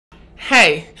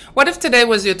Hey, what if today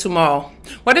was your tomorrow?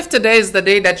 What if today is the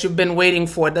day that you've been waiting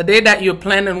for, the day that you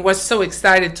planned and was so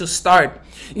excited to start?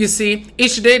 You see,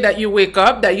 each day that you wake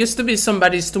up, that used to be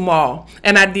somebody's tomorrow.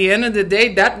 And at the end of the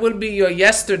day, that will be your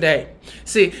yesterday.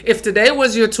 See, if today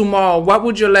was your tomorrow, what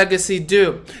would your legacy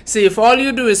do? See, if all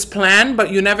you do is plan,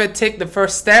 but you never take the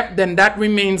first step, then that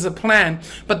remains a plan.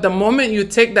 But the moment you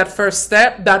take that first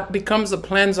step, that becomes a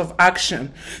plan of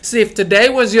action. See, if today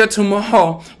was your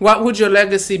tomorrow, what would your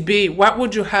legacy be? What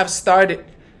would you have started?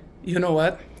 You know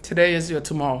what? Today is your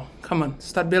tomorrow. Come on,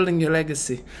 start building your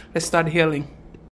legacy. Let's start healing.